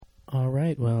All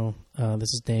right, well,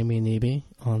 this is Damien Eby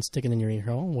on Sticking in Your Ear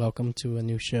Hole. Welcome to a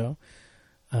new show.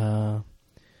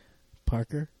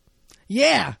 Parker?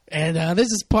 Yeah, and this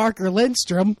is Parker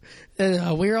Lindstrom,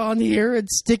 and we're on here and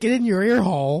Sticking in Your Ear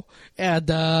Hole, and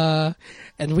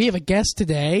we have a guest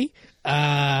today,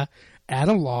 Adam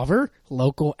Lawver,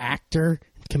 local actor,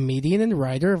 comedian, and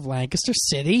writer of Lancaster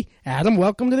City. Adam,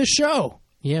 welcome to the show.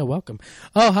 Yeah, welcome.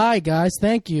 Oh, hi, guys.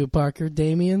 Thank you, Parker,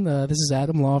 Damien. This is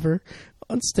Adam Lawver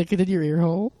on Stick It in Your Ear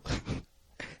Hole. I'm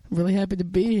really happy to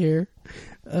be here.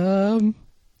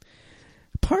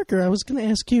 Parker, I was going to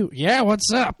ask you. Yeah,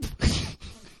 what's up?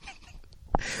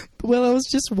 Well, I was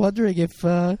just wondering if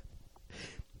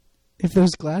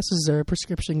those glasses are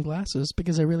prescription glasses,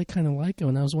 because I really kind of like them,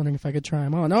 and I was wondering if I could try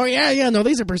them on. Oh, yeah, no,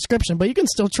 these are prescription, but you can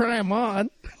still try them on.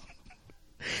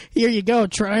 Here you go,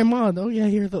 try them on. Oh, yeah,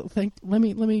 here, let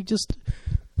me just,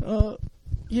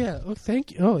 yeah, oh,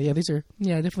 thank you. Oh, yeah, these are,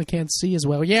 yeah, I definitely can't see as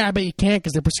well. Yeah, I bet you can't,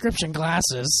 because they're prescription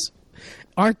glasses.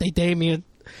 Aren't they, Damien?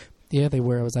 Yeah, they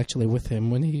were. I was actually with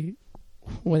him when he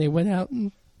went out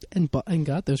and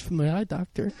got those from the eye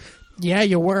doctor. Yeah,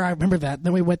 you were. I remember that.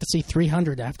 Then we went to see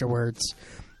 300 afterwards.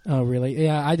 Oh, really?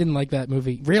 Yeah, I didn't like that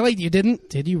movie. Really? You didn't?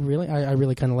 Did you really? I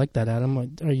really kind of liked that, Adam.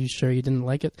 Are you sure you didn't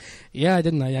like it? Yeah, I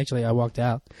didn't. I walked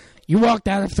out. You walked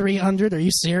out of 300? Are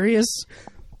you serious?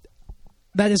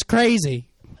 That is crazy.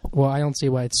 Well, I don't see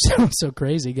why it's so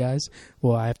crazy, guys.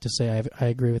 Well, I have to say I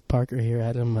agree with Parker here,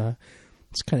 Adam.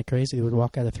 It's kind of crazy he would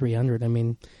walk out of 300. I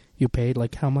mean, you paid,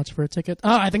 like, how much for a ticket?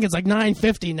 Oh, I think it's like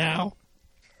 $9.50 now.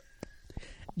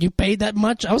 You paid that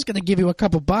much? I was going to give you a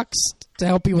couple bucks to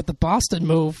help you with the Boston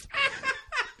move.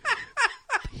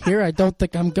 Here, I don't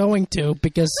think I'm going to,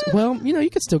 because, well, you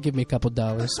could still give me a couple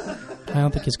dollars. I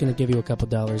don't think he's going to give you a couple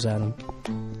dollars, Adam.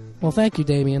 Well, thank you,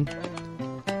 Damien.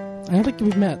 I don't think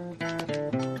we've met.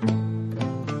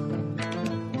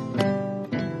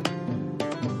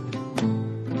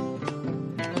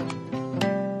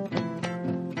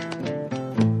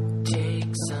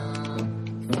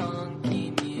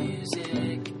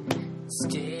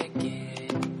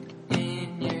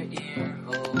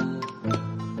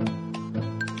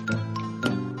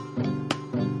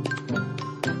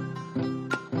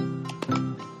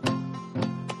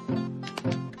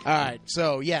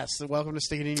 So, yes, welcome to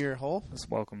Stick It in Your Hole.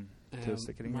 Welcome to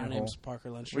Stick It in Your Hole. My name's Parker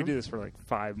Lindstrom. We do this for like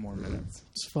 5 more minutes.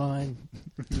 It's fine.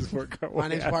 My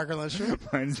name's Parker Lindstrom.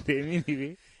 Mine's Damien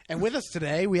Eby. And with us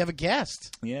today, we have a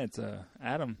guest. Yeah, it's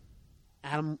Adam.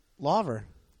 Adam Lawver.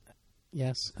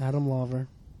 Yes, Adam Lawver.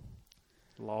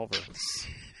 Lawver.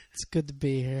 It's good to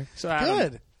be here. So Adam,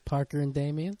 Good. Parker and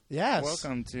Damien. Yes.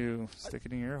 Welcome to Stick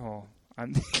It in Your Hole.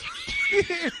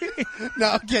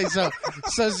 No, okay, so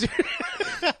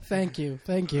Thank you.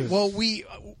 well,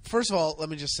 first of all,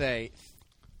 let's just say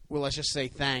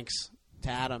thanks to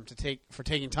Adam for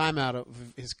taking time out of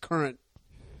his current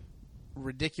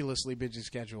ridiculously busy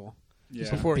schedule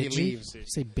before he leaves. Did you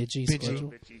say bitchy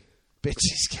schedule?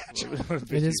 Bitchy schedule.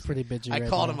 It is pretty bitchy. I right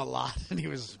called now. him a lot, and he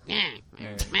was. Could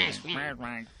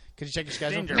you check your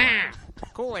schedule?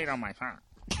 Kool-Aid on my phone.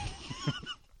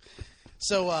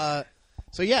 So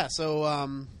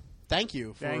thank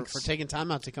you for taking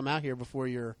time out to come out here before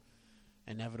your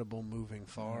inevitable moving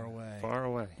far away. Far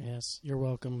away. Yes, you're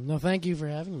welcome. No, thank you for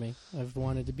having me. I've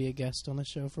wanted to be a guest on the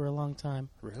show for a long time.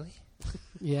 Really?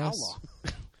 Yes. How long?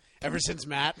 Ever since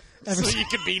Matt? So you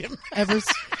could beat him?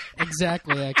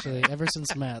 Exactly, actually. Ever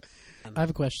since Matt. I have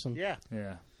a question. Yeah.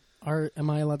 Am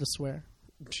I allowed to swear?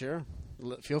 Sure.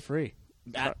 Feel free.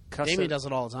 Damien does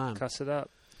it all the time. Cuss it up.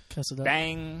 Cuss it up.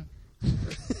 Bang.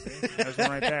 There's one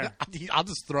right there. I'll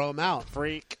just throw him out.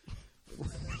 Freak.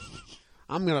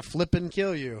 I'm going to flip and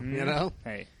kill you, you know?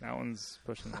 Hey, that one's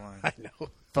pushing the line. I know.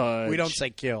 Fudge. We don't say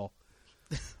kill.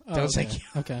 Say kill.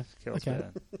 Okay. Kill's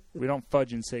bad. We don't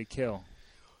fudge and say kill.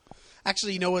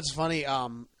 Actually, you know what's funny?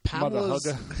 Pamela's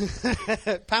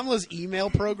email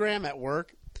program at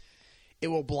work, it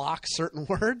will block certain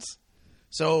words.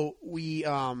 So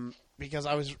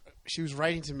because she was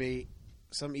writing to me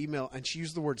some email, and she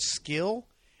used the word skill,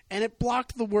 and it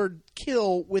blocked the word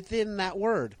kill within that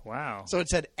word. Wow. So it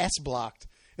said S blocked.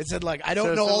 It said, like, I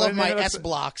don't know all of my S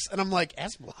blocks. And I'm like,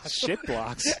 S blocks? Shit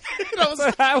blocks. That's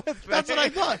what I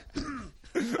thought.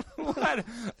 What? I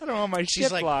don't know my shit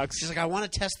blocks. She's like, I want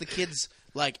to test the kids,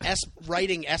 like,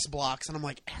 writing S blocks. And I'm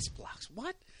like, S blocks?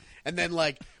 What? And then,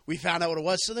 like, we found out what it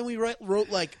was. So then we wrote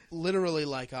like, literally,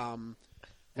 like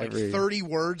 30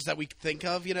 words that we could think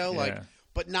of, like,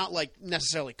 but not like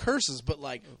necessarily curses, but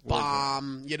like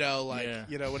bomb,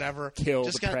 whatever. Kill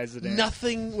the president.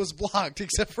 Nothing was blocked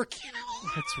except for kill.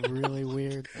 That's really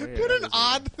weird. What an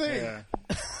odd thing. Yeah.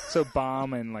 So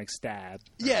bomb and like stab.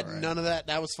 Yeah, none of that.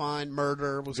 That was fine.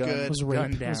 Murder was good. Was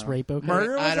rape okay?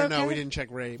 Murder was I don't okay? know. We didn't check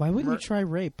rape. Why wouldn't you try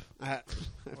rape?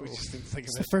 We just didn't think of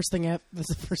It's it. the first thing. That's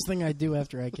the first thing I do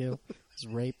after I kill is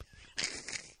rape.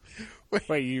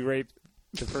 Wait, you raped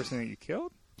the person that you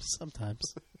killed? Sometimes.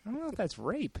 I don't know if that's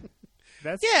rape.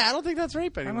 That's Yeah, I don't think that's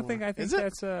rape anymore. I think Is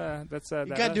it? that's You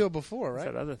got to do it before, That's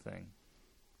right? that other thing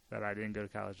that I didn't go to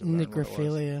college to learn what it was.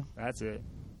 Necrophilia. That's it.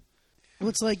 Well,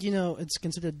 it's like, it's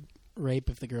considered rape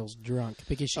if the girl's drunk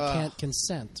because she can't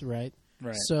consent, right?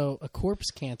 Right. So a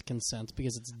corpse can't consent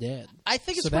because it's dead. I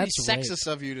think it's So pretty that's rape.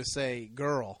 sexist of you to say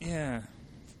girl. Yeah.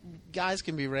 Guys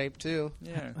can be raped too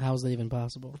Yeah. How is that even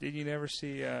possible? Did you never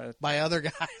see? by other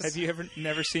guys. Have you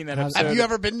never seen that How's- episode? Have you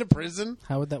ever been to prison?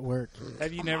 How would that work?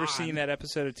 Have you never seen that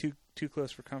episode of Too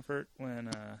Close for Comfort when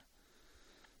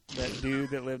that dude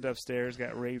that lived upstairs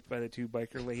got raped by the two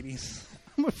biker ladies?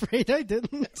 I'm afraid I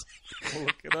didn't.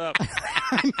 Look it up.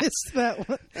 I missed that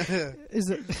one. Is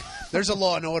it? There's a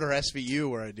Law and Order SVU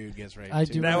where a dude gets raped. I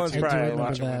too. do. That was I do probably a remember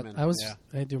bunch of that. women.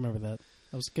 I do remember that.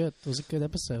 That was good. It was a good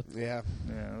episode. Yeah.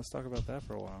 Yeah, let's talk about that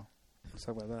for a while. Let's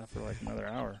talk about that for like another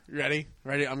hour. You ready?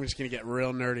 Ready? I'm just gonna get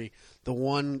real nerdy. The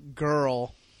one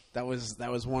girl that was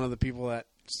one of the people that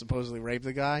supposedly raped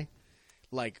the guy,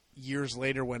 like years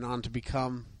later went on to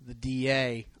become the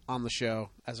DA on the show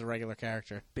as a regular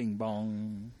character. Bing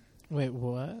bong. Wait,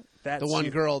 what? That's The one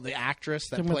girl, the actress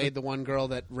that Talking about played the one girl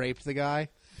that raped the guy,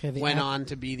 Okay, the went on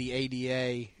to be the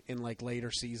ADA in like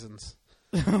later seasons.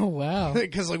 Oh wow!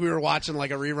 Because like we were watching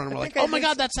like a rerun, and we're like, think I "Oh my did-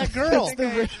 god, that's that girl!"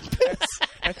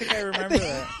 I think I remember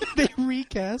that. They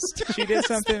recast. She did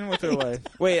something with her life.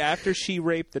 Wait, after she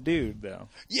raped the dude, though.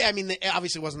 Yeah, I mean, it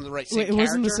obviously wasn't the right same Wait, it character,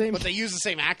 wasn't the same- but they used the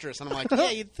same actress, and I'm like,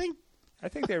 yeah, you'd think. I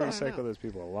think they recycle those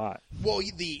people a lot. Well,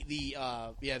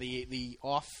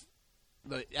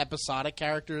 the episodic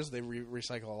characters they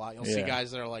recycle a lot. You'll see Yeah.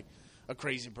 guys that are like a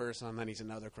crazy person, and then he's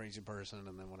another crazy person,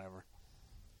 and then whatever.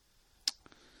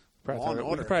 We Law and could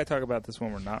Order. probably talk about this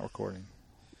when we're not recording.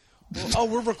 Oh,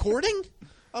 we're recording?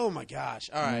 Oh my gosh!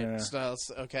 All right, Yeah. so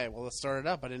okay. Well, let's start it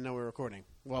up. I didn't know we were recording.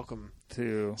 Welcome.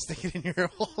 To Stick it in your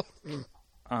hole.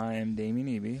 I'm Damien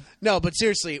Eby. No, but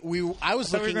seriously, I was I thought we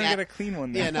looking were going to at. get a clean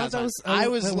one. Yeah, Then. no, I it's thought fine. that I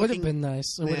was that would have looking. been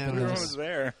nice. It would Yeah, have been Everyone nice. was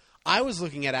there. I was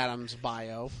looking at Adam's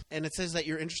bio, and it says that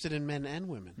you're interested in men and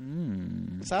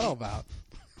women. What's that all about?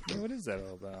 What is that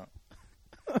all about?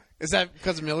 Is that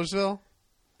because of Millersville?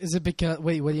 Is it because?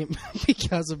 Wait, what do you?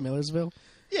 Because of Millersville?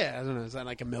 Yeah, I don't know. Is that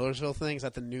like a Millersville thing? Is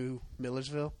that the new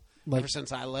Millersville? Like, Ever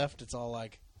since I left, it's all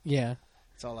like yeah.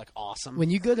 awesome. When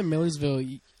you go to Millersville,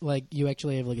 you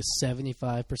actually have like a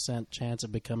 75% chance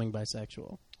of becoming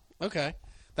bisexual. Okay,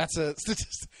 that's a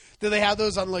statistic. Do they have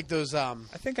those on like those? I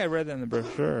think I read that in the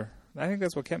brochure. I think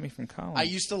that's what kept me from college. I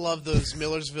used to love those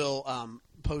Millersville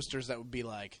posters that would be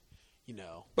like,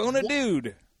 Bone a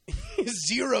dude.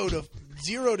 0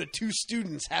 to 2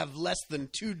 students have less than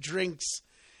 2 drinks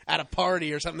at a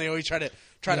party or something. They always try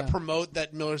to promote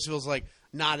that Millersville's like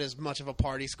not as much of a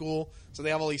party school. So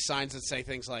they have all these signs that say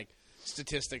things like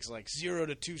statistics like 0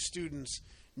 to 2 students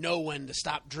know when to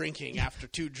stop drinking after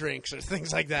 2 drinks or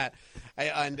things like that.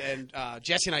 And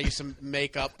Jesse and I used to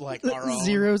make up like our own.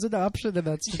 Zero's an option in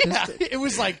that Yeah, statistic. it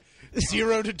was like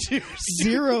 0 to 2.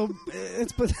 Zero.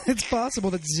 It's possible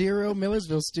that 0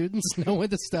 Millersville students know when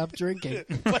to stop drinking.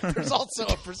 But there's also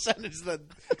a percentage that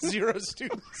 0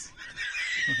 students.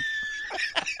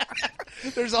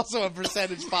 There's also a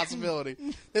percentage possibility.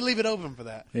 They leave it open for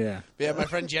that. Yeah. But yeah, my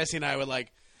friend Jesse and I would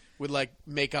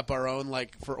make up our own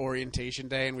like for orientation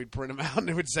day, and we'd print them out, and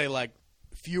it would say like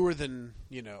fewer than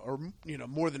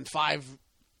more than 5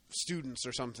 students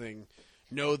or something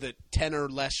know that 10 or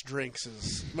less drinks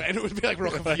is, and it would be like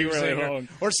real confusing, really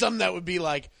or some that would be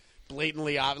like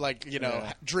blatantly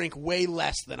drink way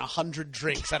less than 100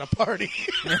 drinks at a party.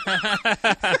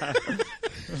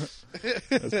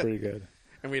 That's pretty good.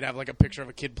 And we'd have like a picture of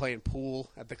a kid playing pool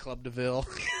at the Club de Ville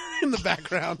in the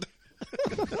background.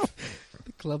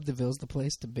 Club de Ville's the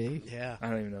place to be. Yeah. I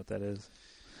don't even know what that is.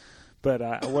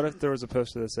 But what if there was a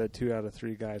poster that said 2 out of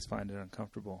 3 guys find it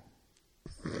uncomfortable?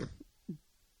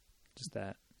 Just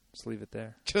that. Just leave it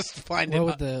there. Just find What it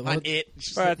would the- on what would- it.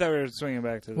 Just Well, I thought we were swinging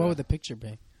back to What would the picture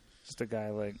be? just a guy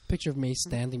like Picture of me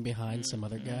standing behind some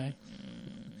other guy.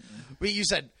 But you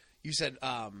said you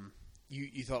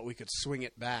thought we could swing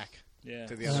it back yeah,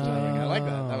 to the other topic. I like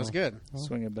that. That was good.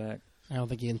 swing it back. I don't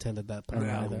think he intended that pun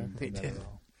No. either. They Not did. at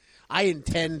all. I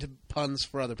intend puns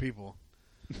for other people.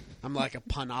 I'm like a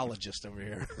punologist over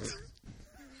here.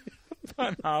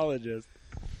 Punologist.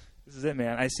 This is it,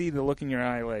 man. I see the look in your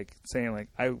eye, like saying, like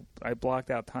I blocked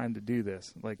out time to do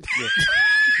this. Like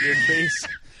your face.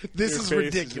 This your is face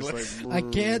ridiculous. just I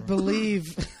can't believe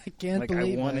can't like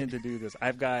believe I wanted to do this.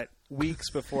 I've got weeks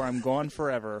before I'm gone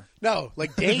forever. No,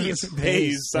 like days.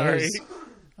 Days, sorry.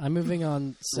 I'm moving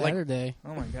on Saturday.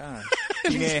 Oh my god.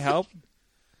 You need any help?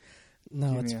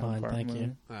 No, Give it's me a fine. part Thank you.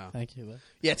 money. Oh. Thank you.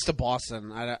 Yeah, it's to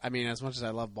Boston. I mean, as much as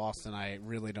I love Boston, I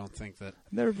really don't think that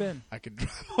Never been. I could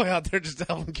drive way out there just to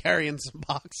help him carry in some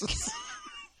boxes.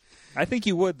 I think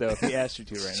you would though if he asked you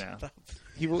to right now.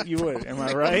 You would. Am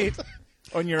I right?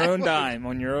 On your own dime,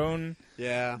 on your own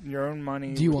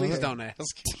money. Do you Please want don't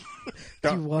ask.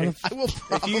 Do you want I will If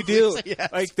probably you do, say yes.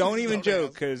 like, don't even Don't joke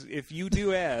ask. because if you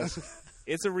do ask,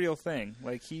 it's a real thing.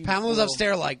 Like Pamela's will-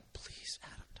 upstairs, like, please,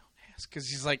 Adam, don't ask, because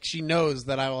she's like, she knows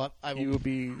that I will. You will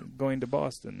be going to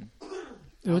Boston.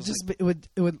 It would just be,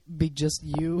 it would be just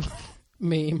you,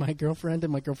 me, my girlfriend,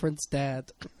 and my girlfriend's dad.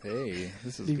 Hey,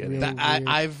 this is Be good. real. That,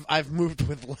 weird. I've moved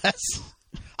with less.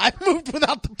 I've moved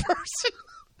without the person.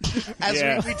 As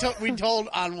Yeah. we told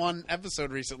on one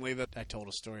episode recently that I told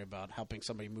a story about helping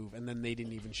somebody move, and then they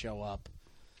didn't even show up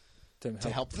to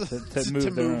help to to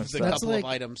move their own the stuff. That's couple like- of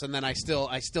items, and then I still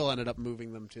ended up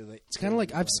moving them to the. It's kind of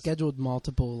like I've scheduled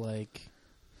multiple like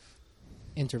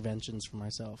interventions for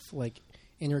myself, like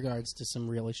in regards to some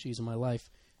real issues in my life,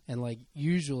 and like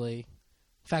usually,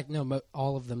 in fact, no,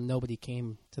 all of them, nobody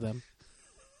came to them.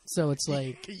 So it's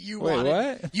like, You Wait,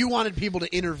 wanted, what? You wanted people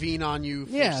to intervene on you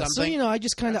for yeah. something. So I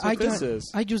just kind of, That's what this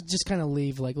is. I just kind of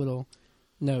leave like little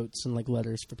notes and like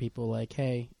letters for people, like,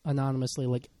 hey, anonymously,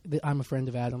 like I'm a friend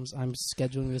of Adam's, I'm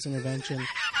scheduling this intervention,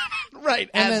 right,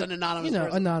 and as then, an anonymous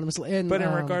person. anonymously, and But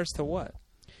in regards to what?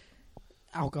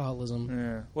 alcoholism.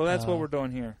 Yeah. Well, that's what we're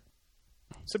doing here.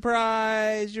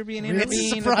 Surprise! You're being Really? It's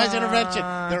a intervened surprise upon. intervention.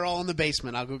 They're all in the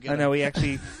basement. I'll go get I them. know. We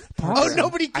actually. Oh,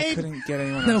 nobody I came. couldn't get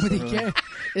anyone. else Nobody to do it. cares.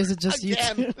 Is it just you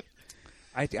Again. two?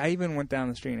 I even went down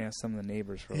the street and asked some of the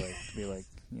neighbors for like to be like,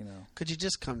 Could you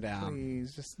just come down?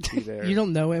 please just be there. You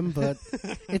don't know him, but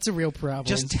it's a real problem.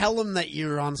 Just tell him that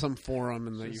you're on some forum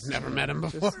and that you've never met him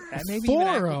before. Maybe even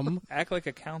Forum? act like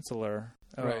a counselor.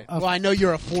 Oh. Right. Well, I know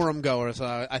you're a forum goer,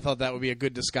 so I thought that would be a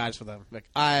good disguise for them. Like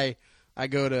I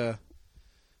go to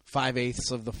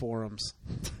 5/8 of the forums.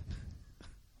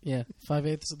 Yeah,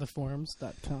 5/8 of the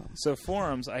forums.com. So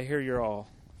forums, I hear you're all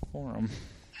forum.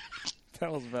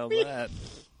 Tell us about that.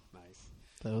 Nice.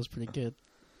 That was pretty good.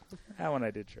 That one I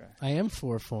did try. I am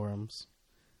for forums.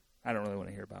 I don't really want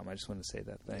to hear about them. I just want to say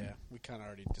that thing. Yeah, we kind of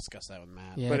already discussed that with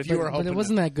Matt. Yeah, But if you were hoping it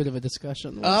wasn't that good of a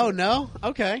discussion. was Oh it? no.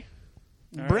 Okay.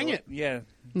 All right, Bring well, it. Yeah.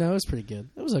 No, it was pretty good.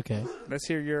 It was okay. Let's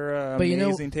hear your But you know-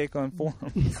 amazing take on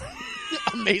forums.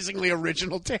 Amazingly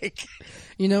original take.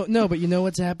 But you know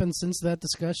what's happened since that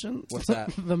discussion? What's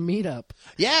that? The meetup.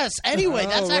 Yes. Anyway, Oh,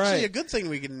 that's actually right. a good thing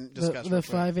we can discuss. The real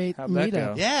quick. 5/8 How'd that meetup.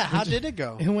 go? Yeah. How did it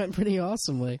go? It went pretty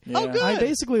awesomely. Oh, good. I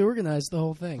basically organized the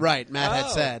whole thing. Right. Matt had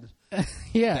Oh. said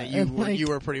Yeah. that you and, like, you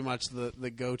were pretty much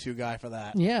the go-to guy for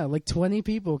that. Yeah, like 20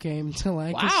 people came to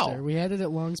Lancaster. Wow. We had it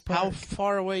at Long's Park. How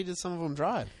far away did some of them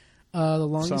drive? The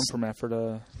Some longest. from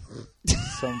Ephrata,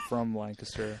 some from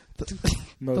Lancaster,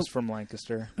 most from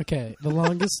Lancaster. Okay, the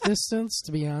longest distance,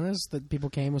 to be honest, that people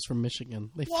came was from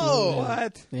Michigan. They Whoa, flew in.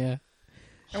 What? Yeah.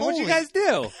 And what'd you Holy- guys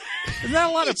do? Isn't that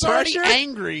a lot of He's already pressure?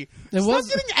 angry. It Stop was-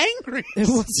 getting angry. It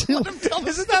was. Let him tell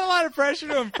Isn't that a lot of pressure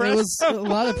to impress? It was a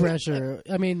lot of pressure.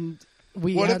 I mean,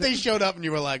 we. What had, if they showed up and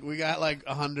you were like, "We got like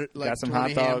 100, like Got some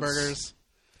 20 hot dogs. hamburgers."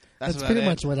 That's about pretty it.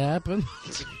 much what happened.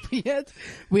 we had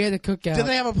a cookout. Did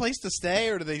they have a place to stay,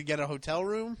 or did they get a hotel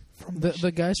room?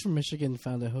 The guys from Michigan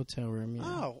found a hotel room. Yeah.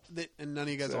 Oh, and none of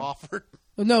you guys So- offered.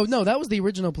 No, that was the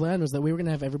original plan. Was that we were going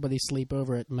to have everybody sleep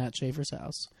over at Matt Schaefer's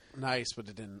house. Nice, but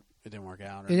it didn't work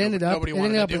out. or It ended up. Nobody It wanted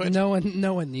ended up to do with it.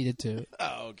 no one needed to.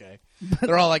 Oh, okay.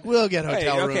 They're all like, "We'll get Wait,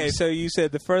 hotel okay, rooms." so you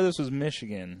said the furthest was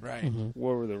Michigan. Right. Mm-hmm.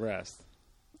 What were the rest?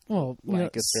 Well,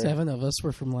 Lancaster. 7 of us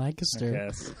were from I Lancaster,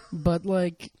 guess. but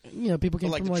people came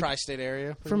Like from the like tri-state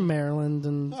area. from Maryland,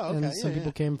 and, Oh, okay. and some Yeah, people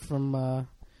yeah. came from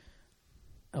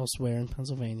elsewhere in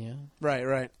Pennsylvania. Right.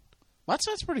 Well,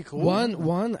 that's pretty cool.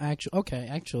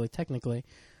 Actually, technically,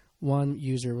 one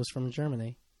user was from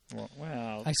Germany.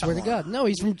 Wow. I swear to on. God, no,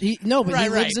 he's from he lives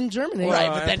Right. in Germany. Right,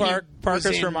 Well, but then and Parker's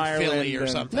was in from Ireland Philly or and-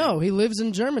 something. No, he lives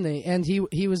in Germany, and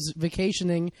he was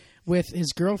vacationing with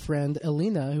his girlfriend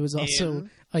Alina, who is also In?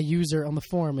 a user on the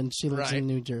forum, and she lives Right. in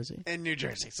New Jersey. in New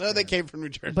Jersey. So they came from New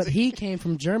Jersey. But he came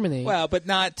from Germany. Well, but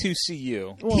not to see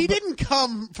you. Well, he but- didn't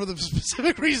come for the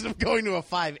specific reason of going to a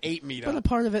 5/8 meetup. But a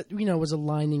part of it, was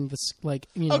aligning this,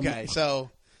 Okay, so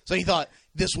he thought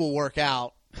this will work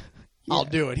out. I'll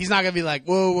do it. He's not gonna be like,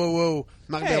 whoa, I'm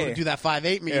not gonna be able Hey. to do that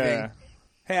 5/8 meeting. Yeah.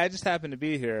 Hey, I just happened to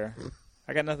be here.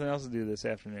 I got nothing else to do this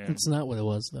afternoon. It's not what it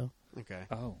was, though. Okay.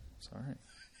 Oh, sorry.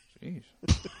 Jeez.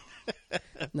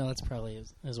 No, that's probably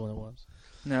is what it was.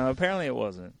 No, apparently it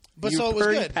wasn't. But you so were it was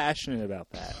pretty good. passionate about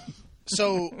that.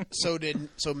 So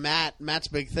Matt's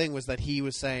big thing was that he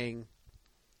was saying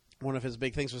one of his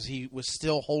big things was he was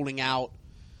still holding out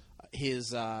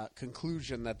his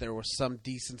conclusion that there was some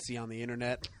decency on the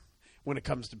internet when it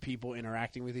comes to people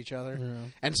interacting with each other. Yeah.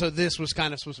 And so this was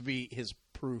kind of supposed to be his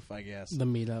proof, I guess. The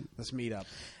meetup. This meetup.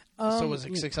 So was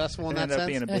it successful in that It ended up sense?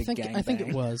 being a big I think gangbang.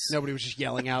 it was. Nobody was just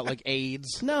yelling out like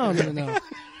AIDS. No.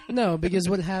 No, because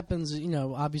what happens,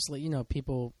 obviously,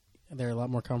 people, they're a lot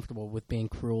more comfortable with being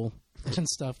cruel and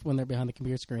stuff when they're behind the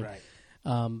computer screen. Right.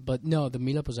 But no, the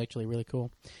meetup was actually really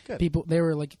cool. Good. There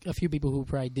were like a few people who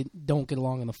probably don't get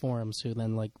along in the forums who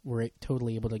then like were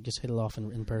totally able to just hit it off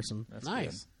in person. That's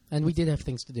Nice. And we did have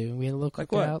things to do. We had a little Like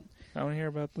cookout. what? I want to hear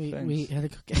about the We things. had a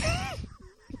cookout.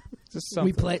 Just We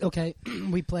something. played. Okay,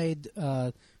 we played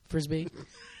frisbee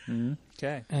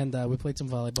Okay. and we played some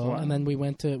volleyball, Wow. and then we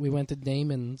went to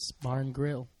Damon's Bar and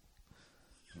Grill.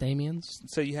 Damien's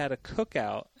So you had a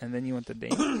cookout, and then you went to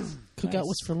Damon's. cookout Nice.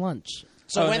 was for lunch.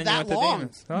 So it and went then you that to long.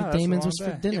 Damon's. Oh, The that's a Damon's long was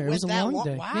for day. dinner. It It was a went that long long?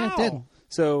 day. Wow. Yeah, it did.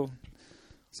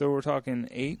 So we're talking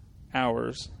 8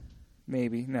 hours,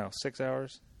 maybe. No, 6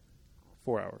 hours,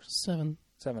 4 hours, 7.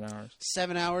 7 hours.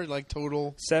 7 hours, like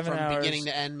total, 7 from hours. beginning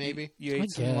to end, maybe. You I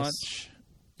ate some guess. lunch.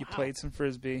 You played some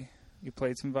frisbee. You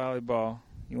played some volleyball.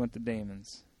 You went to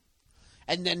Damon's.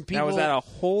 And then people. Now, was that a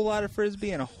whole lot of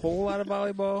frisbee and a whole lot of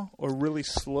volleyball, or really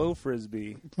slow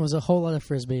frisbee? It was a whole lot of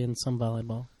frisbee and some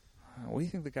volleyball. What do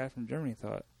you think the guy from Germany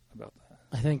thought about that?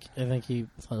 I think he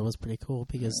thought it was pretty cool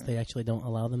because they actually don't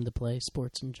allow them to play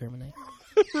sports in Germany.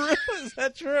 Is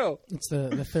that true? It's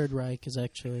the Third Reich is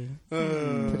actually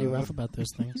pretty rough about those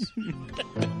things.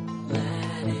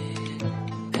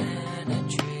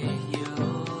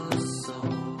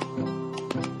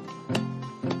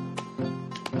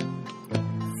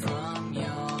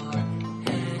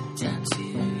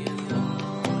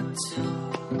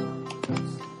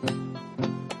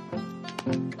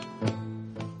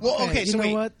 Well, okay, so you know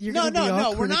wait. what? You're no, going to be no,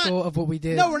 all no, we're critical not. of what we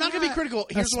did. No, we're not going to be critical.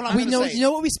 Here's what I'm we going know. to say. You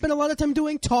know what we spend a lot of time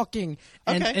doing? Talking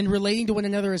and, Okay. and relating to one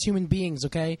another as human beings.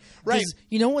 Okay, Right. 'Cause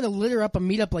you don't want to litter up a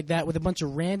meetup like that with a bunch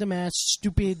of random ass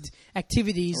stupid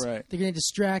activities. Right. They're going to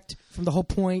distract from the whole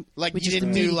point. Like which you is to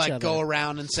didn't meet do each like other. go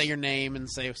around and say your name and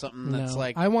say something that's No.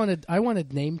 like I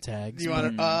wanted name tags. you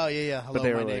want to. Oh yeah. Hello,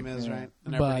 they my were name like, is yeah. right,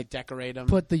 and everybody But decorate them.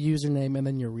 Put the username and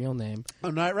then your real name.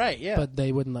 Oh, not right. Yeah, But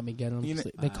they wouldn't let me get them. You know-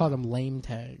 They called them lame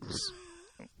tags.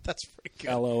 that's pretty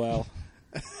good. LOL.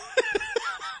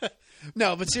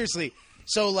 No, but seriously.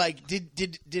 So like,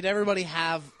 did everybody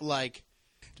have like?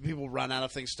 Do people run out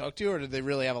of things to talk to, or did they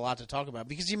really have a lot to talk about?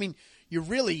 Because you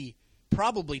really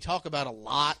probably talk about a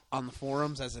lot on the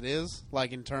forums as it is,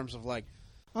 like in terms of like.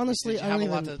 Honestly, Did you have a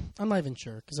lot I'm not even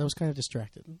sure because I was kind of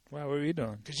distracted. Wow, what were you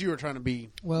doing? Because you were trying to be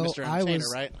Well, Mr. I Entertainer,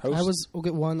 was, right? Host? I was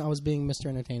I was being Mr.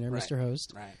 Entertainer, Right. Mr.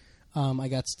 Host. Right. I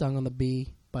got stung on the bee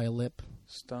by a lip.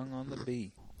 Stung on the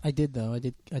bee. I did though. I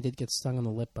did get stung on the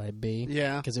lip by a bee.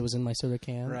 Yeah. because it was in my soda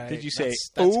can. Right. Did you say,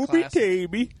 That's Obi classic.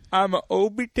 Taby? I'm a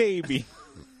Obi Taby.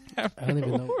 I don't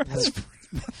even know.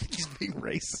 He's being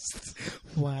racist.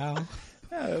 Wow,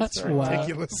 Yeah, that's all right. wow.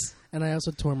 Ridiculous. And I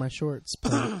also tore my shorts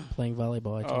playing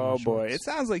volleyball. I tore Oh my boy, shorts. it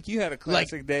sounds like you had a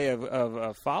classic day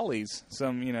of follies.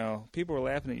 Some people were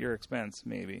laughing at your expense,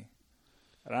 maybe.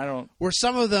 And I don't. Were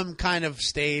some of them kind of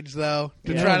staged though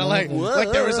to Yeah, try to none like of them.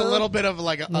 like there was a little bit of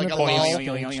like a None of them were lull.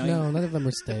 staged. No, none of them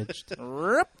were staged.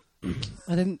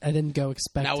 I didn't go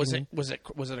expecting. Now was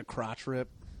it a crotch rip?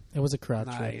 It was a crotch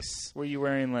rip. Nice. Were you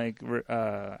wearing like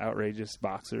outrageous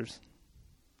boxers?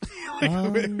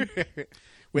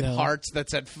 With No. hearts that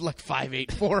said like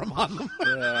 584 on them.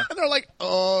 Yeah. And they're like,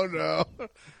 oh no.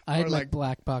 I had Or my like-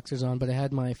 black boxers on, but I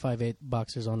had my 5'8"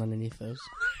 boxers on underneath those.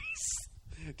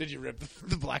 Did you rip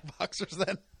the black boxers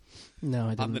then No,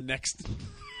 I on the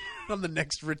didn't.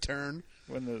 next return?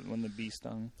 When the bee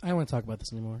stung. I don't want to talk about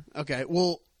this anymore. Okay,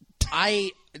 well,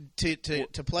 I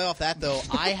to play off that though,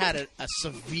 I had a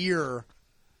severe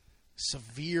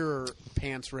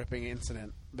pants ripping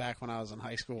incident back when I was in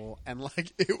high school, and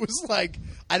like it was like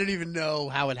I didn't even know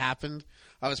how it happened.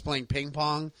 I was playing ping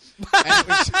pong, and it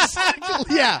was just like,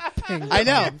 yeah, I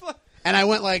know. And I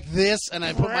went like this, and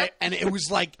I put and it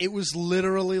was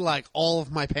literally like all of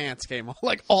my pants came off,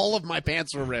 like all of my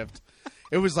pants were ripped.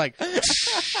 It was like,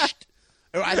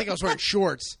 I think I was wearing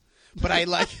shorts, but I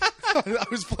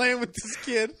was playing with this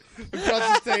kid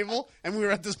across the table, and we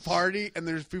were at this party, and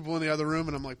there's people in the other room,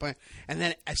 and I'm like playing, and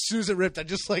then as soon as it ripped, I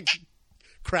just like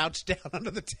crouched down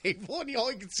under the table, and all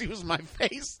you could see was my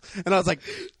face, and I was like,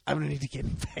 I'm gonna need to get in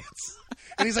pants.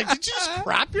 And he's like, did you just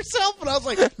crap yourself? And I was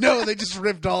like, no, they just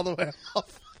ripped all the way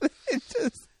off.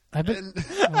 I bet. And,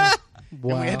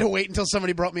 Wow. and we had to wait until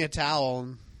somebody brought me a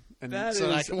towel, and That so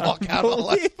that I is could walk out on the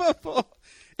left. unbelievable.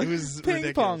 It was Ping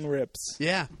ridiculous. pong rips.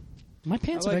 Yeah. My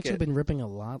pants I have like actually it. been ripping a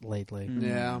lot lately.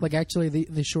 Yeah. Like actually,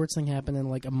 the shorts thing happened, and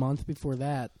like a month before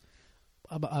that,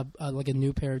 like a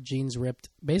new pair of jeans ripped,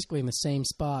 basically in the same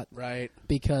spot, Right.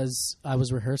 because I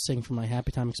was rehearsing for my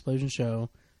Happy Time Explosion show,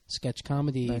 sketch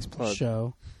comedy Nice plug.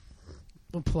 show.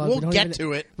 We'll We'll get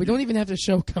to it. We don't even have the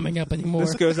show coming up anymore.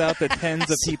 This goes out to tens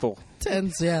of people.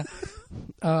 Tens, yeah.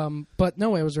 But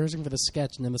no, I was rehearsing for the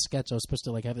sketch, and in the sketch, I was supposed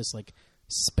to like have this like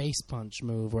space punch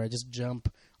move where I just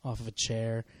jump off of a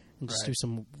chair and just Right. do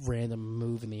some random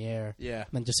move in the air, Yeah. and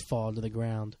then just fall to the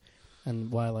ground.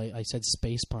 And while I said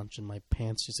space punch, and my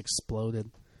pants just exploded.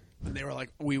 And they were like,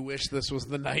 "We wish this was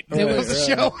the night It of was- the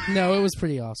show." No, it was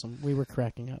pretty awesome. We were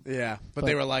cracking up. Yeah, but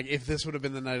they were like, "If this would have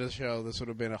been the night of the show, this would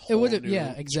have been a It whole would have, new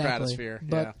yeah, exactly. stratosphere."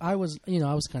 But I was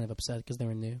kind of upset because they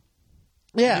were new.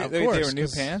 yeah, they, of course. They were new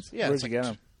 'cause- pants? Yeah, Where'd it's you like get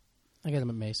them? I got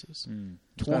them at Macy's.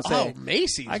 Oh,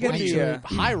 Macy's. I get What are the, you,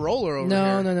 high roller over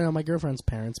here. No. My girlfriend's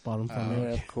parents bought them for me. Yeah,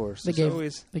 of course. They It's gave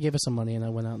always, they gave us some money, and I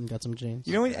went out and got some jeans.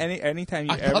 you know, anytime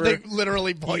you I thought ever they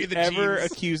literally bought you the ever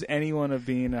jeans. accuse anyone of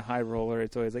being a high roller,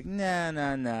 it's always like,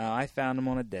 no, I found him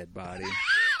on a dead body.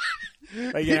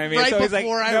 Like, you know what I mean? Right it's always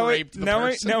before like, I no, raped the no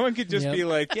one, person. no one could just Yep. be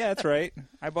like, yeah, that's right.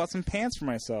 I bought some pants for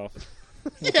myself.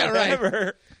 Yeah, right.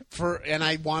 Whatever. And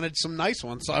I wanted some nice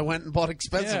ones, so I went and bought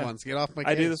expensive Yeah. ones. Get off my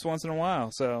I do case. this once in a while,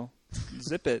 so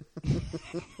zip it.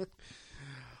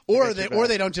 Or Got they your back.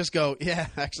 they don't just go, "Yeah,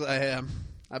 actually I am."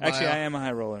 Actually, I am a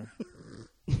high roller.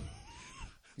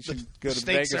 You should go to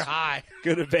Stakes Vegas. are high.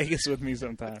 Go to Vegas with me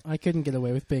sometime. I couldn't get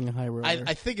away with being a high roller.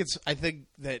 I think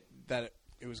that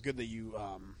it was good that you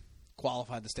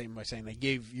qualified the statement by saying they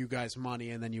gave you guys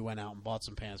money and then you went out and bought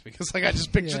some pants, because like I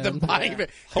just pictured Yeah. them buying it.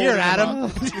 Holding Here, them Adam,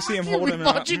 up. You see him we holding them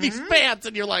bought up. you these pants,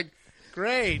 and you're like,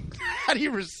 "Great! How do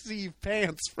you receive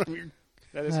pants from your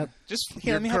That is just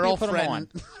here. your Let me help you put 'em on.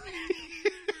 girlfriend?"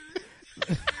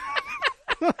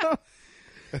 yeah,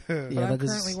 But I'm that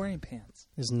currently wearing pants.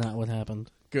 is not what happened.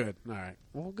 Good. All right.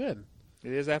 Well, good.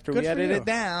 It is after Good we for edit you. it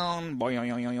down. Boing,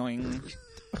 yoing, yoing, yoing.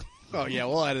 Oh yeah,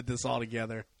 we'll edit this all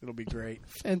together. It'll be great.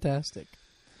 Fantastic.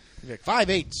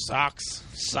 5'8" sucks.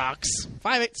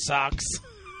 5'8" sucks.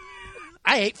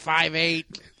 I hate 5'8".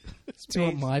 Do you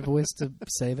want my voice to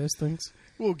say those things?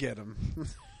 We'll get him.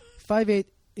 5'8"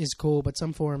 is cool, but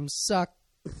some forms suck.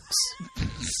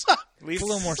 Leave a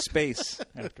little more space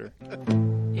after.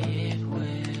 It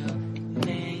will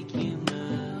make you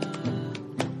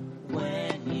move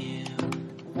when you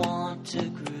want to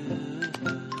groove.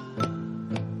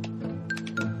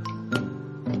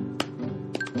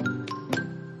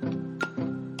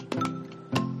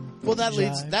 Well, that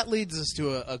Jive. leads us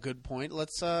to a good point.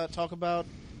 Let's talk about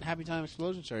Happy Time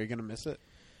Explosion Show. Are you going to miss it?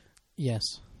 Yes.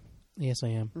 Yes, I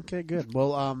am. Okay, good. Well,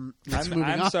 let's moving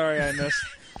I'm on. sorry I missed.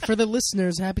 For the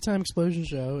listeners, Happy Time Explosion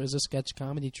Show is a sketch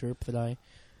comedy troupe that I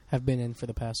have been in for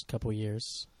the past couple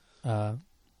years. A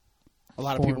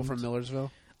lot of people formed. from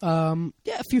Millersville.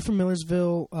 Yeah, a few from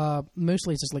Millersville.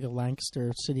 Mostly it's just like a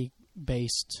Lancaster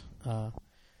City-based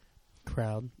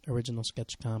crowd, original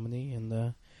sketch comedy,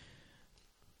 and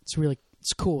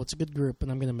it's cool. It's a good group,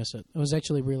 and I'm gonna miss it. It was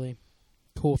actually really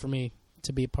cool for me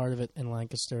to be a part of it in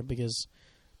Lancaster because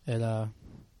it's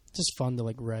just fun to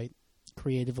like write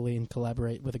creatively and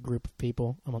collaborate with a group of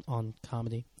people on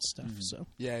comedy stuff. So.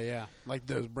 Yeah. Like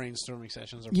those brainstorming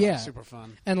sessions are Yeah. super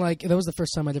fun. And like that was the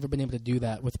first time I'd ever been able to do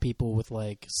that with people with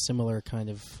like similar kind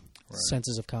of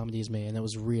senses of comedy as me, and it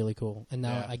was really cool. And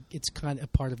now Yeah. it's kind of a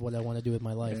part of what I want to do with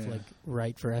my life, Yeah. like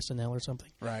write for SNL or something,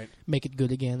 Right. make it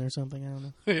good again or something. I don't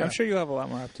know. I'm sure you'll have a lot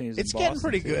more opportunities. It's in getting Boston,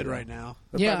 pretty too, good though. right now.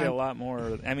 There'll Yeah, probably I'm- a lot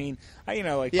more. I mean,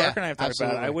 like Yeah, Parker and I have talked about it.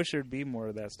 absolutely. I wish there'd be more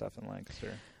of that stuff in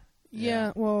Lancaster.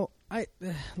 Yeah, well,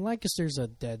 Lancaster's a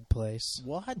dead place.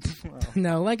 What?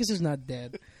 No, Lancaster's not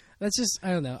dead. That's just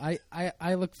I don't know.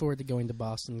 I look forward to going to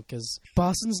Boston because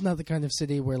Boston's not the kind of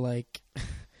city where like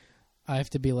I have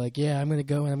to be like, yeah, I'm gonna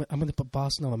go and I'm gonna put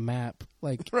Boston on a map.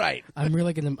 Like, Right. I'm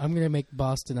gonna make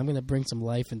Boston. I'm gonna bring some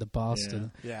life into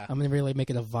Boston. Yeah. I'm gonna really make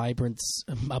it a vibrant,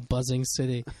 a buzzing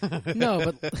city.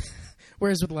 No, but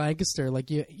whereas with Lancaster, like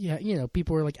you know,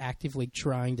 people are like actively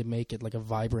trying to make it like a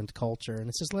vibrant culture, and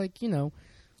it's just like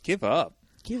Give up.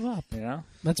 give up. You know.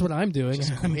 That's what I'm doing.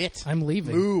 Just quit. I'm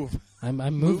leaving. Move. I'm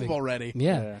Move moving already.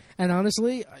 Yeah. Yeah. And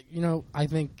honestly, I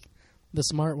think the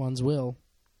smart ones will.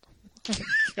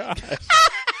 Gosh.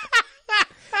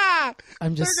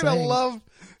 I'm just They're saying. gonna love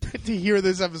to hear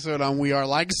this episode on We Are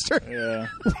Lancaster. Yeah.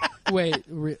 Wait,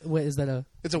 is that a?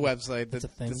 It's a website that a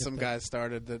thing some that- guys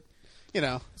started that you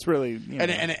know. It's really,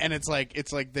 And it's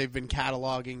like they've been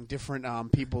cataloging different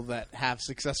people that have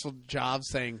successful jobs,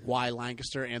 saying why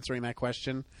Lancaster, answering that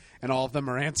question, and all of them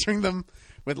are answering them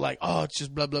with like, oh, it's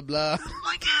just blah blah blah.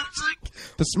 Like, it's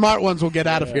like the smart ones will get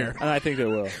out of here. And I think they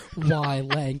will. Why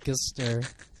Lancaster?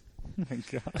 Oh my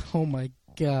God. Oh my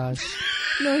gosh.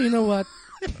 No, you know what?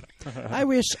 I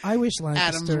wish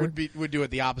Lancaster Adams would do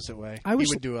it the opposite way. I wish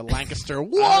he would do a Lancaster.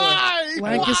 Why?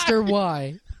 Lancaster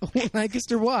why?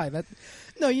 Lancaster why? That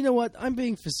no, you know what? I'm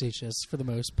being facetious for the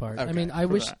most part. Okay, I mean, I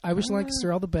wish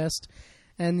Lancaster all the best,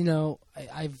 and you know,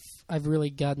 I've really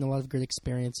gotten a lot of great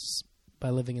experience by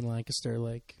living in Lancaster.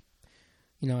 Like,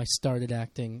 you know, I started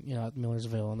acting, you know, at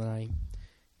Millersville, and then I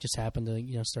just happened to,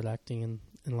 you know, start acting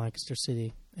in Lancaster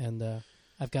City, and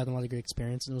I've gotten a lot of great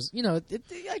experience. And it was, you know,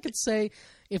 I could say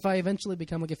if I eventually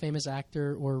become like a famous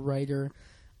actor or writer,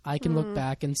 I can look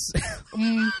back and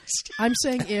I'm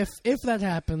saying if that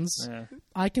happens,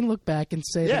 I can look back and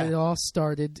say that it all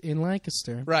started in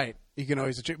Lancaster. Right. You can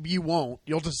always. You won't.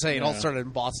 You'll just say it all started in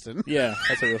Boston. Yeah,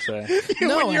 that's what you'll say.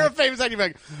 When you're a famous actor, you're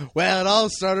like, well, it all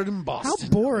started in Boston. How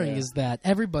boring is that?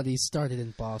 Everybody started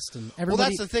in Boston.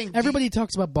 Everybody, that's the thing. Everybody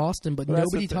talks about Boston, but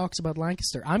nobody talks about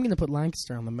Lancaster. I'm going to put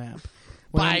Lancaster on the map.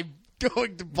 By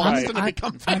going to Boston to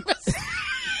become famous.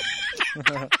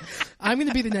 I'm going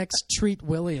to be the next Treat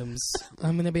Williams.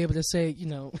 I'm going to be able to say, you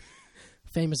know,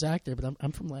 famous actor, but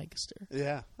I'm from Lancaster.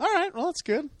 Yeah. All right. Well, that's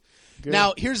good.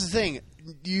 Now, here's the thing.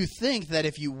 Do you think that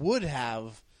if you would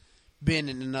have been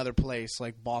in another place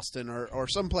like Boston or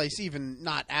someplace even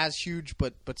not as huge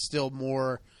but still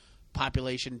more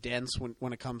population dense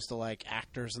when it comes to like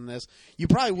actors in this, you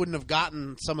probably wouldn't have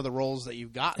gotten some of the roles that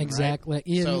you've gotten. Exactly. Right?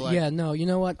 Yeah, no, you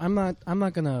know what? I'm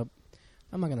not gonna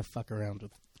fuck around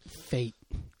with fate.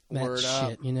 That Word shit,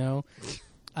 up. you know?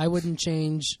 I wouldn't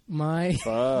change my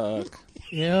Fuck.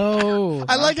 Yo.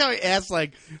 I like how he asked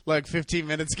like 15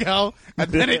 minutes ago,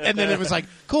 and then it was like,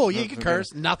 cool, you can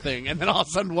curse, nothing, and then all of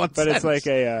a sudden one But sentence. it's like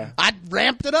a I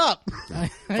ramped it up.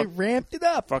 I ramped it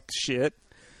up. fuck shit.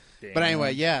 But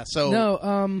anyway, yeah. So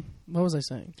No, what was I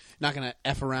saying? not gonna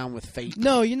f around with fate.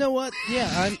 No, you know what? Yeah,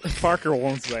 I'm Parker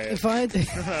won't say it. if I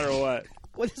No matter what.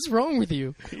 what is wrong with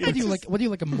you? What do you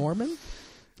like a Mormon?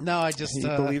 No, I just He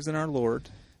believes in our Lord.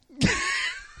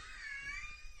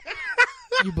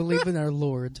 You believe in our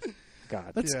Lord.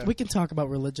 God. We can talk about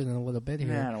religion in a little bit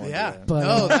here. Nah, I don't want Yeah. to do that. But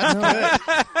No, that's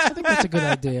good. I think that's a good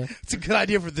idea. It's a good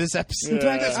idea for this episode. In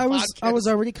fact, Yeah. I was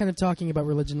already kind of talking about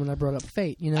religion when I brought up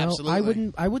fate. You know, Absolutely.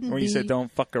 I wouldn't. Or be, you said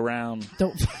don't fuck around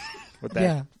don't. with that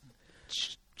Yeah,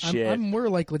 shit. I'm more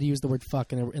likely to use the word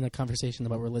fuck in a conversation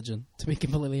about religion. To be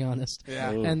completely honest.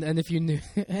 Yeah. Ooh. And if you knew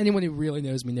anyone who really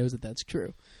knows me knows that that's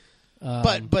true.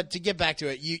 But to get back to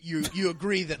it, you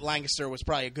agree that Lancaster was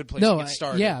probably a good place to get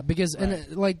started. Yeah, because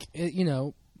you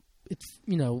know, it's,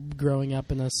 you know, growing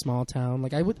up in a small town,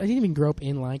 like I didn't even grow up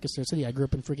in Lancaster City. I grew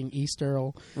up in freaking East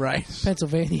Earl, Right.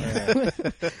 Pennsylvania.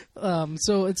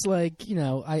 So it's like, you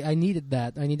know, I needed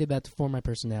that. I needed that to form my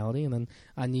personality, and then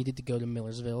I needed to go to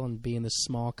Millersville and be in this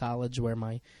small college where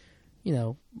my, you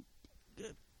know,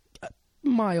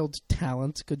 mild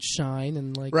talent could shine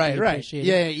and like Right. be Right. appreciated.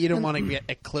 Yeah. You don't want to get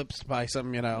eclipsed by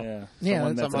some, you know. Yeah. Yeah,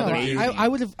 Someone that's, that's no, amazing. I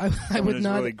would have. I Someone would who's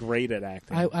not. really great at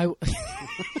acting.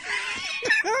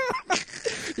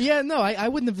 Yeah, no, I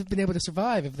wouldn't have been able to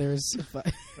survive if there's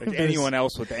like anyone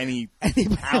else with any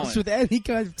anybody talent. else with any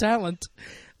kind of talent.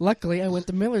 Luckily, I went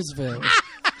to Millersville.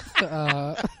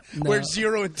 No. Where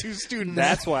 0 and 2 students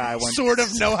That's why I went. sort of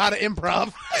know how to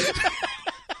improv.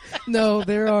 No,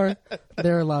 there are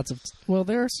lots of. Well,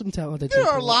 there are some talented. There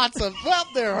people. are lots of. Well,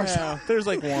 there are. Yeah, there's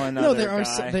like one. No, other there are.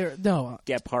 guy. No,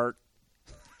 Gephardt.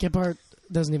 Gebhardt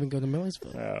doesn't even go to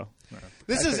Millersville. Oh. No.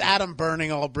 This is Adam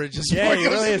burning all bridges. Yeah, before he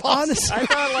goes really to is. Boston. Honestly, I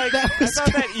thought like That was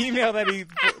that email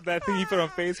that thing he put on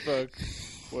Facebook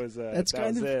was That's that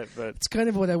kind was of- it. But it's kind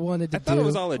of what I wanted to I thought do. it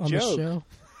was all a on joke. The show.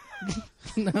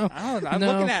 No, I'm no.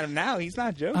 looking at him now. He's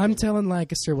not joking. I'm telling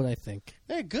Lancaster what I think.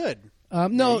 Hey, good.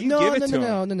 No, you no, give it no, to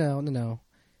no, him. no, no, no, no.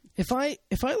 If I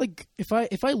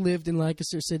lived in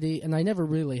Lancaster City, and I never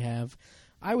really have,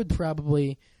 I would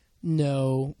probably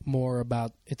know more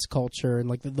about its culture and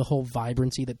like the whole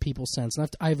vibrancy that people sense. And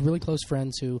I have really close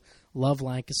friends who love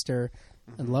Lancaster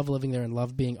and love living there and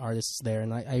love being artists there,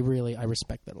 and I really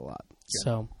respect that a lot.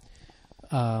 So,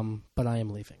 but I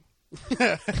am leaving.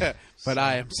 But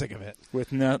I am sick of it.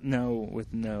 with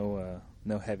no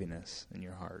heaviness in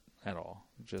your heart at all.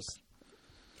 Just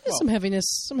Yeah, some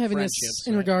heaviness friendships,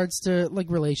 in right. regards to like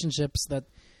relationships that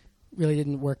really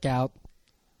didn't work out.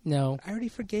 No, I already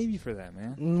forgave you for that,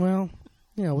 man. well,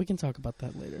 you know, we can talk about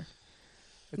that later.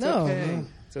 It's No, okay. no.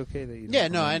 It's okay that you. Yeah,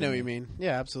 don't no, I remember know what me. you mean.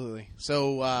 Yeah, absolutely.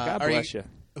 So, God are bless you.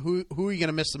 who are you going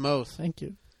to miss the most? Thank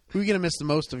you. Who are you going to miss the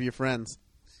most of your friends?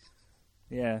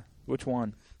 Yeah. Which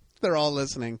one? They're all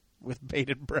listening with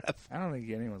bated breath. I don't think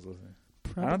anyone's listening.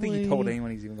 Probably, I don't think he told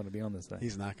anyone he's even going to be on this thing.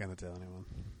 He's not going to tell anyone.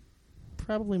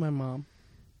 Probably my mom.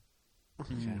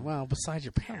 Okay. Well, besides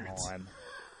your parents. Come on.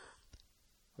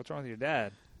 What's wrong with your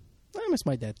dad? I miss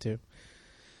my dad too.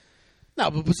 No,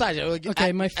 but besides,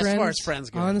 Okay, my friends. As far as friends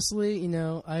go, Honestly,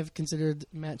 I've considered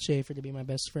Matt Schaefer to be my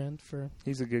best friend for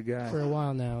He's a good guy. a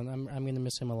while now, and I'm going to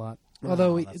miss him a lot. Oh,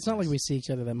 Although that's it's not nice. like we see each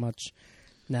other that much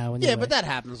now. Anyway. yeah, but that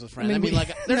happens with friends. I I mean, mean,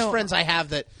 there's no, friends I have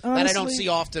that I don't honestly- see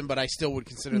often, but I still would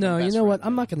consider. No, them you best know what? friends.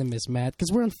 I'm not going to miss Matt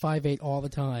because we're on 5'8" all the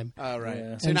time. Oh, right.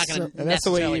 Yeah. So you're not And going so- to And that's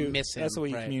the way necessarily you miss him. That's the way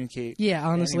you right. communicate. Yeah,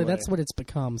 honestly, Anyway. that's what it's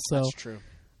become. So That's true.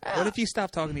 What if you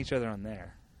stop talking to each other on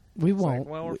there? we It's won't. like,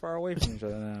 well, we're far away from each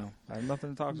other now. I have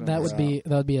nothing to talk to. That would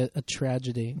be a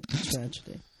tragedy.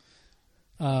 Tragedy.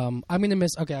 I'm gonna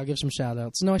miss. Okay, I'll give some shout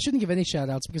outs. No, I shouldn't give any shout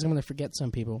outs because I'm gonna forget some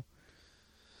people.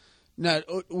 No,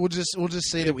 we'll just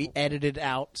say that we edited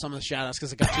out some of the shout outs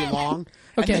because it got too long.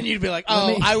 And Okay. then you'd be like, Let oh,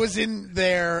 me- I was in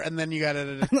there, and then you got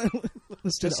edited.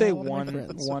 Listed Just say all of my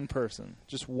friends. one person.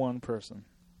 Just one person.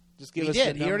 Just give He us. did.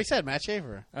 the He number. already said Matt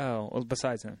Schaefer. Oh, well,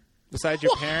 besides him, besides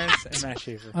your parents and Matt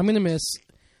Schaefer. I'm gonna miss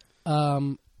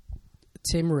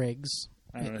Tim Riggs.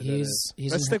 I don't know who that is.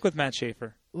 He's Let's in- stick with Matt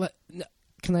Schaefer.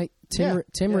 Can I Yeah,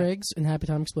 Tim yeah. Riggs in Happy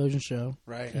Time Explosion Show?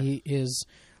 Right. He is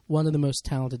one of the most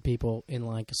talented people in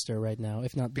Lancaster right now,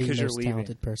 if not the Because you're most leaving.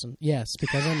 talented person. Yes,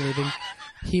 because I'm leaving.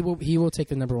 He will take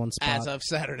the number one spot As of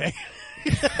Saturday.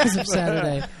 as of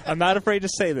Saturday. I'm not afraid to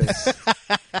say this.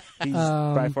 He's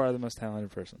by far the most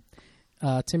talented person.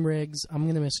 Tim Riggs. I'm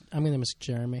gonna miss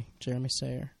Jeremy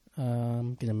Sayer.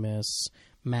 I'm gonna miss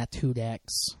Matt Hudax.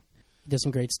 He does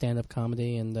some great stand up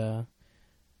comedy, and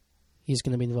he's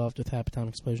gonna be involved with Happy Time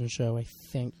Explosion Show. I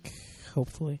think,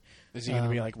 hopefully. Is he going to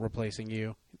be like replacing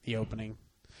you? The opening,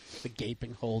 the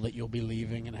gaping hole that you'll be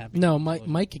leaving and having. No,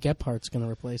 Mike Gephardt's gonna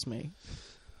replace me.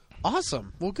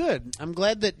 Awesome. Well, good. I'm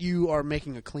glad that you are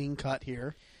making a clean cut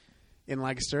here in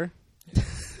Lancaster.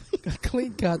 A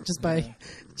clean cut just by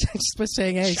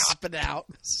saying, "Hey, Chop it out.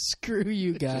 screw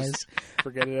you guys,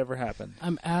 Forget it ever happened.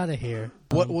 I'm out of here."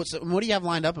 What do you have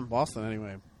lined up in Boston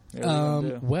anyway? Yeah, what are you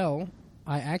gonna do? Well,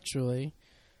 I actually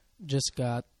just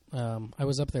got. I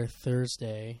was up there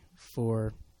Thursday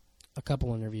for a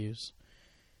couple interviews,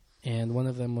 and one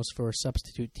of them was for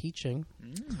substitute teaching,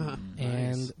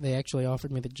 and they actually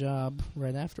offered me the job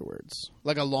right afterwards.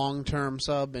 Like a long-term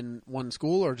sub in one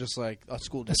school, or just like a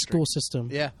school A district? school system.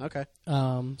 Yeah. Okay.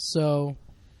 So,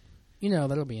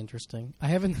 that'll be interesting. I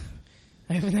haven't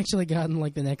actually gotten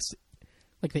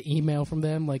the email from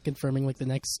them, confirming the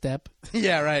next step.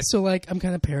 Yeah. Right. So I'm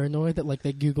kind of paranoid that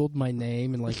they Googled my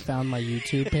name and found my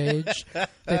YouTube page.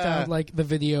 They found the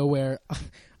video where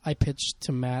I pitched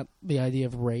to Matt the idea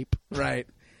of rape, Right.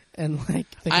 and think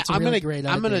it's a really great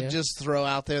idea. I'm gonna just throw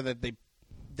out there that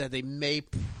they may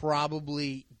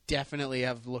probably definitely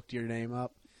have looked your name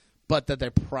up, but that they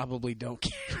probably don't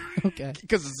care okay.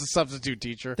 because it's a substitute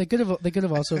teacher. They could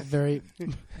have also very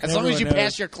As long as you everyone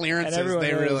pass knows- your And clearances, everyone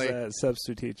they knows really. that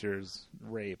substitute teachers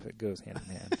rape. It goes hand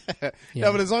in hand. yeah.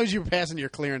 No, but as long as you're passing your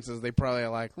clearances, they probably are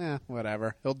like,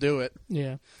 whatever, he'll do it.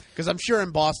 yeah. Because I'm sure in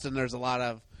Boston there's a lot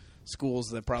of schools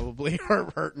that probably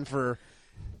are hurting for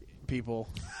people.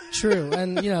 True,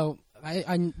 and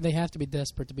they have to be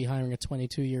desperate to be hiring a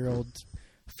 22-year-old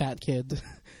fat kid.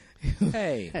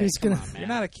 Hey, Who's come gonna? on, man. you're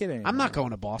not a kid anymore. I'm not going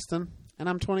to Boston, and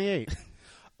I'm 28.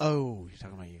 Oh, you're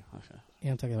talking about you. Okay. Yeah,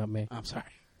 I'm talking about me. I'm sorry.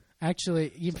 Actually,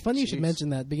 funny you should Jeez. mention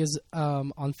that because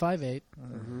on 5'8",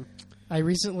 I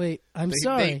recently. I'm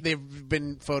sorry. They've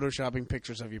been photoshopping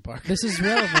pictures of you, Parker. This is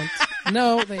relevant.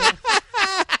 No, they.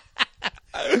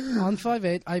 On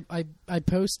 5'8", I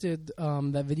posted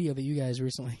that video that you guys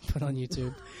recently put on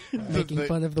YouTube, making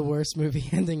fun of the worst movie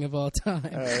ending of all time,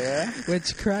 Oh yeah.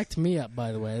 which cracked me up.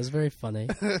 By the way, it was very funny.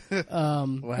 And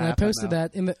I happened posted now?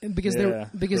 that because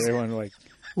everyone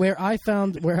where I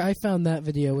found that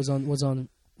video was on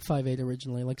 5'8"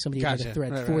 originally. Somebody had a Gotcha.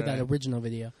 thread Right, for right, that right. original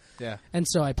video, Yeah. and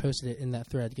so I posted it in that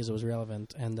thread because it was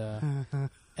relevant. And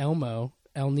El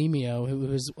Nemio, who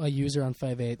was a user on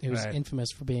 5'8", who was Right. infamous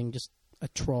for being just a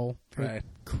troll, very Right.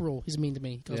 cruel. He's mean to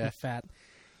me. He calls Yeah. me fat.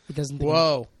 He doesn't. Think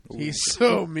Whoa. He's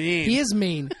so mean. he is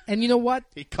mean, and you know what?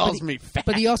 He calls me fat.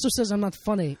 But he also says I'm not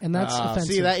funny, and that's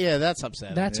offensive. See that? Yeah, that's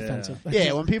upsetting. That's Yeah. offensive.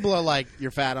 yeah, when people are like,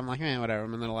 "You're fat," I'm like, whatever.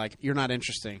 And then they're like, "You're not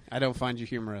interesting. I don't find you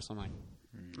humorous." I'm like,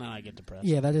 "No, I get depressed."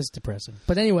 Yeah, that is depressing.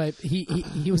 But anyway,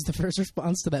 he was the first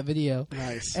response to that video.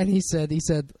 Nice. And he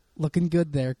said, looking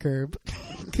good there, Curb.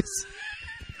 'Cause-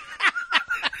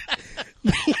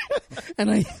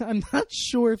 and I'm not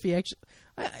sure if he actually,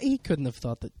 He couldn't have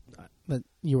thought that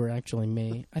you were actually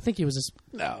me. I think he was just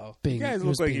No. being. You guys he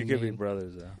was look like you being could be mean.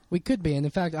 brothers, though. We could be, and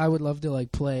in fact, I would love to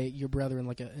play your brother in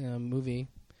in a movie.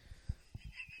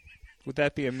 Would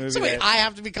that be a movie? So wait, that- I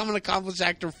have to become an accomplished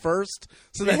actor first,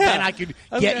 so that Yeah. then I could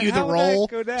I was get gonna- you the how would that role.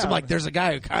 go down? So I'm like, there's a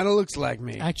guy who kind of looks like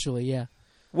me. Actually, yeah.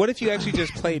 What if you actually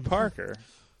just played Parker?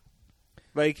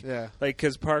 Yeah.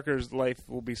 Because Parker's life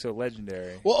will be so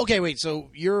legendary. Well, okay, wait. So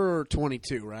you're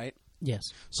 22, right? Yes.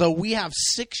 So we have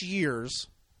 6 years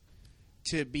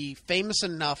to be famous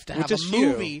enough to Well, have just a you.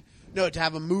 movie. No, to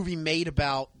have a movie made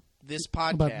about this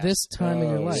podcast. About this time in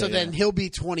your Oh, life. So yeah. then he'll be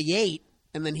 28,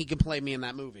 and then he can play me in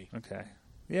that movie. Okay.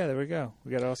 Yeah, there we go.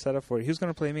 We got it all set up for you. Who's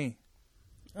going to play me?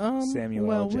 Samuel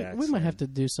well, L. we Jackson. might have to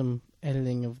do some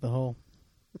editing of the whole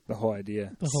The whole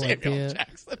idea. Samuel idea.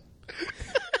 Jackson.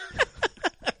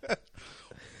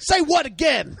 Say what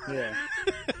again? Yeah.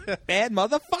 Bad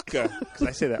motherfucker. Because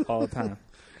I say that all the time.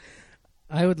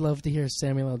 I would love to hear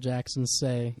Samuel L. Jackson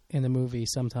say in a movie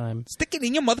sometime, Stick it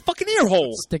in your motherfucking ear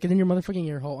hole. stick it in your motherfucking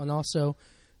ear hole, and also,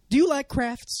 do you like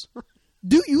crafts?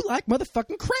 Do you like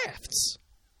motherfucking crafts?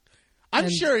 I'm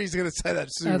And- sure he's going to say that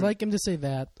soon. I'd like him to say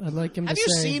that. I'd like him have to you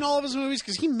say... seen all of his movies?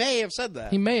 Because he may have said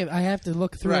that. He may have. I have to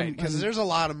look through Right, them. because there's a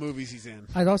lot of movies he's in.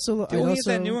 I'd also... Well, I'd he has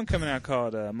also that new one coming out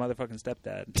called Motherfucking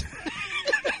Stepdad.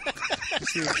 You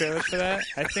see the trailer for that?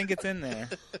 I think it's in there.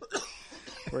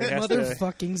 Where he has to,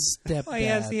 Motherfucking stepdad.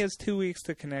 well, he has 2 weeks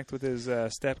to connect with his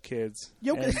stepkids.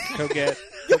 Yo- And he'll get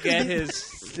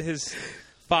his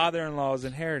father-in-law's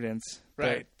inheritance.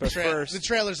 Right. But first, the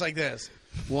trailer's like this.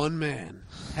 One man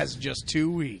has just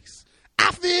 2 weeks.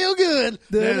 I feel good.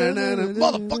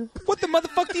 Motherfucker. what the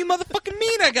motherfucker do you motherfucking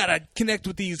mean I gotta connect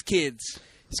with these kids?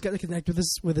 He's got to connect with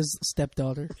his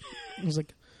stepdaughter. He's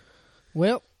like,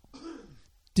 well,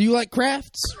 do you like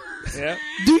crafts? Yeah.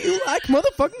 Do you like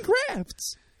motherfucking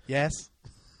crafts? Yes.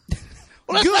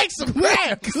 Well, let's make some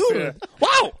crabs. Good.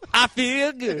 Wow, I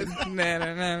feel good. Na,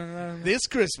 na, na, na. This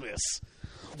Christmas.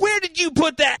 Where did you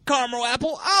put that caramel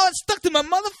apple? Oh, it's stuck to my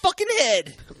motherfucking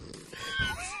head.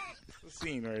 The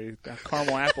scene where a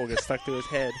caramel apple gets stuck to his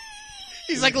head.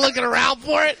 He's like looking around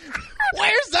for it.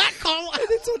 Where's that caramel?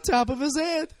 It's on top of his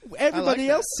head. Everybody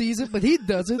that. else sees it, but he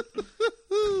doesn't.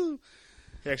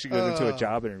 He actually goes into a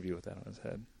job interview with that on his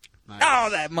head. Nice. Oh,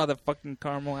 that motherfucking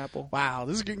caramel apple. Wow,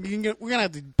 this is we're gonna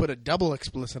have to put a double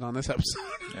explicit on this episode.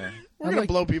 Yeah. We're I'd gonna like-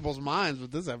 blow people's minds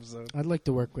with this episode. I'd like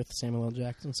to work with Samuel L.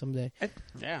 Jackson someday.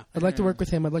 Yeah, I'd like to work with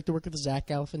him. I'd like to work with Zach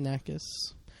Galifianakis,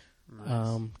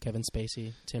 Kevin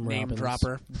Spacey, Tim name Robbins,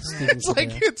 dropper. Steven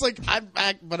Seagal. It's like I'm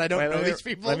back, but I don't Wait, know let me- these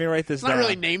people. let me write this It's not down.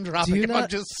 really name dropping. Do you If I'm not-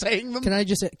 just saying them. Can I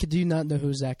just? Do you not know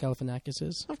who Zach Galifianakis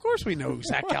is? Of course, we know who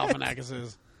Zach Galifianakis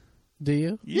is. Do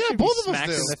you? You Yeah, should be both of us smacked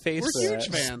do. in the face We're for huge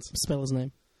that. fans. Spell his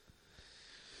name.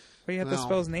 Well, you have to No.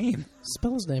 spell his name.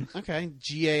 Spell his name. Okay,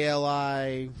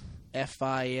 GALIFIN.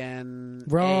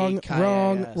 Wrong.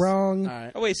 Wrong. Wrong. All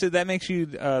right. Oh, wait, so that makes you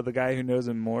the guy who knows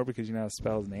him more because you know how to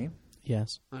spell his name?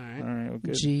 Yes. All All right. right, well,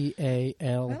 good. G A I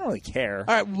L don't really care.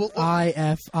 All right. Well, I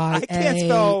F I I can't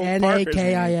spell A N A Parker's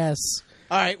K I name. S.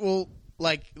 all right. Well,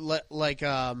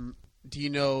 do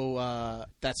you know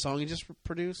that song you just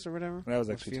produced or whatever? That was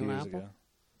With actually 2 Fiona years Apple? ago.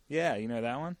 Yeah, you know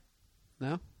that one?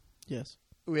 No. Yes.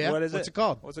 Oh, yeah. What is What's it? it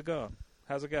called? What's it called?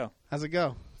 How's it go? How's it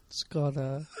go? It's called.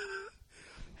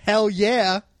 Hell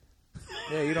yeah!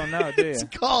 Yeah, you don't know, do you? It's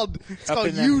called Up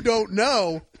in You that- Don't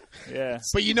Know, Yeah.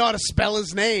 but you know how to spell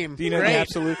his name. Do you know Great. the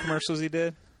Absolute commercials he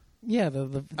did? Yeah.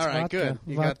 The it's All right, vodka. good.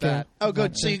 You Vodka. got that. Oh, good.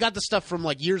 Vodka. So you got the stuff from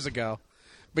like years ago,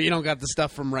 but you don't got the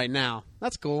stuff from right now.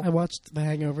 That's cool. I watched The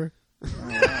Hangover.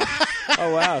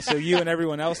 Oh, wow. So you and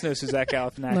everyone else knows who Zach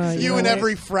Galifianakis No, is. You know and what?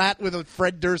 every frat with a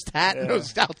Fred Durst hat Yeah.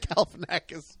 knows Zach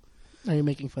Galifianakis. Are you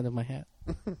making fun of my hat?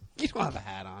 You don't have a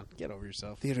hat on. Get over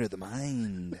yourself. Theater of the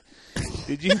Mind.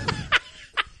 Did you?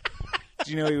 Did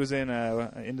you know he was in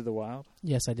Into the Wild?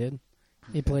 Yes, I did.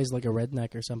 He plays like a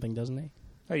redneck or something, doesn't he?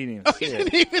 Oh, you didn't even Oh, see you it.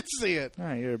 didn't even see it.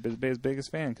 Oh, you're his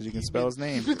biggest fan because you can spell his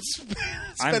name.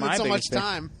 Spending my so much biggest fan.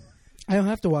 time. I don't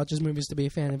have to watch his movies to be a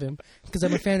fan of him because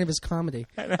I'm a fan of his comedy.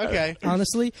 Okay.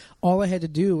 Honestly, all I had to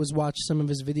do was watch some of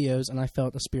his videos, and I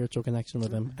felt a spiritual connection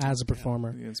with him as a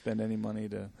performer. You didn't spend any money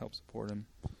to help support him.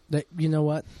 That you know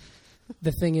what?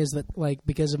 The thing is that, like,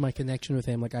 because of my connection with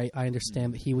him, like, I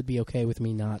understand that he would be okay with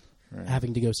me not Right.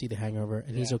 having to go see The Hangover,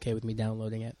 and he's Yeah. okay with me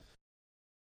downloading it.